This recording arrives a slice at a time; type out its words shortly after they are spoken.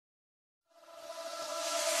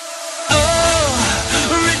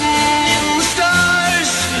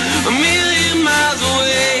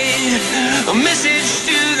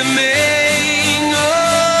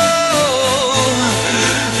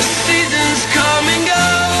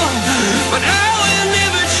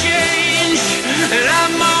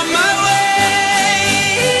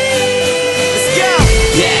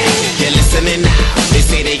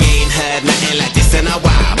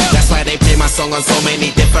song on so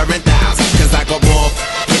many different dials, cause I got more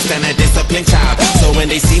hits than a disciplined child. So when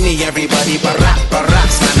they see me, everybody barack.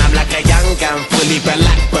 Man, I'm like a young gun, fully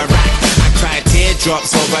barack. I cry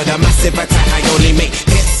teardrops over the massive attack. I only make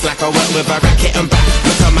hits like I work with a racket and back.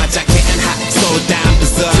 Look at my jacket and hat, so down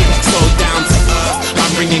berserk, so down to earth.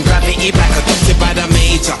 I'm bringing gravity back, adopted by the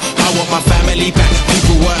major. I want my family back.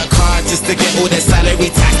 People work hard just to get all their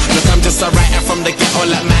salary tax. Look, I'm just a writer from the ghetto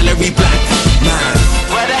like Mallory Black. Man,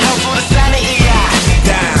 where the hell's all the sanity at?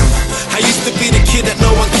 Damn, I used to be the kid that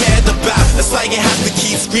no one cared about. That's why you have to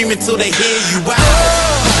keep screaming till they hear you out.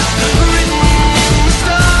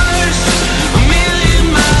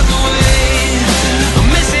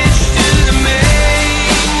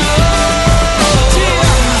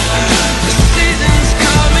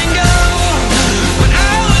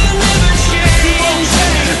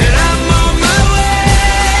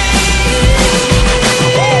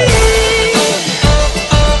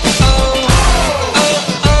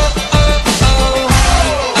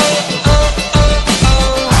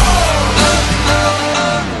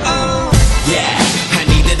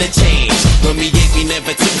 When we ate, we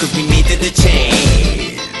never took, cause we needed a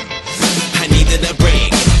change. I needed a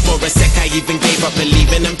break. For a sec, I even gave up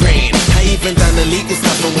believing and praying. I even done illegal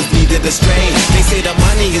stuff and was needed a strain. They say that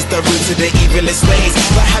money is the root to the evilest ways,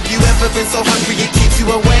 but have you ever been so hungry it keeps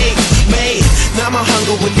you awake? Mate, now my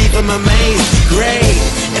hunger will leave them amazed. Great,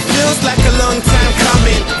 it feels like a long time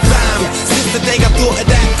coming.